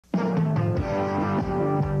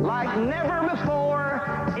like never before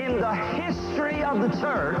in the history of the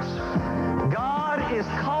church, God is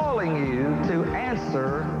calling you to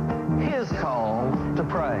answer His call to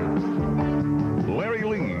pray. Larry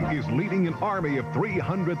Lee is leading an army of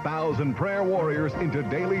 300,000 prayer warriors into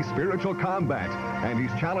daily spiritual combat, and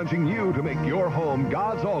he's challenging you to make your home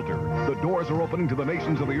God's altar. The doors are opening to the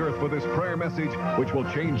nations of the earth for this prayer message, which will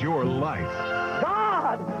change your life.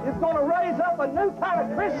 God is going to raise up a new kind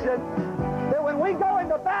of Christian that when we go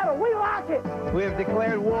into battle, we like it. We have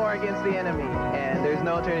declared war against the enemy, and there's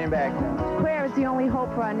no turning back. Prayer is the only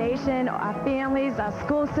hope for our nation, our families, our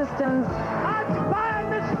school systems. I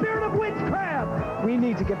bind the spirit of witchcraft. We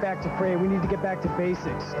need to get back to prayer. We need to get back to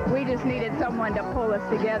basics. We just needed someone to pull us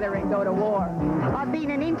together and go to war. I've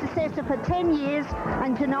been an intercessor for 10 years,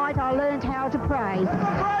 and tonight I learned how to pray.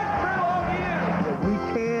 We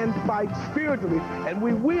can fight spiritually, and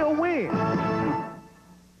we will win.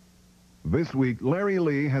 This week, Larry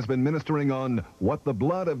Lee has been ministering on what the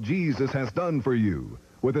blood of Jesus has done for you,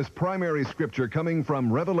 with his primary scripture coming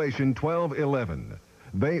from Revelation 12:11.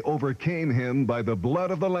 They overcame him by the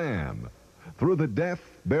blood of the Lamb. Through the death,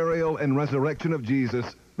 burial, and resurrection of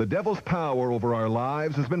Jesus, the devil's power over our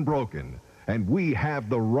lives has been broken, and we have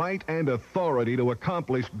the right and authority to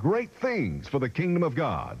accomplish great things for the kingdom of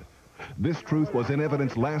God. This truth was in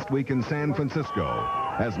evidence last week in San Francisco,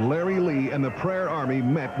 as Larry Lee and the Prayer Army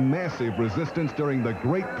met massive resistance during the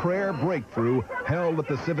Great Prayer Breakthrough held at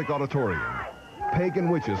the Civic Auditorium. Pagan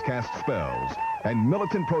witches cast spells, and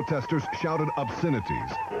militant protesters shouted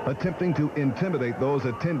obscenities, attempting to intimidate those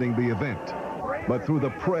attending the event. But through the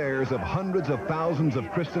prayers of hundreds of thousands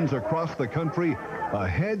of Christians across the country, a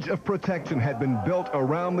hedge of protection had been built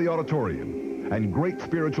around the auditorium, and great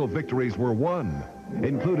spiritual victories were won,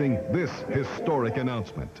 including this historic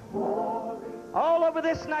announcement. All over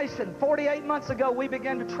this nation, 48 months ago, we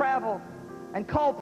began to travel and call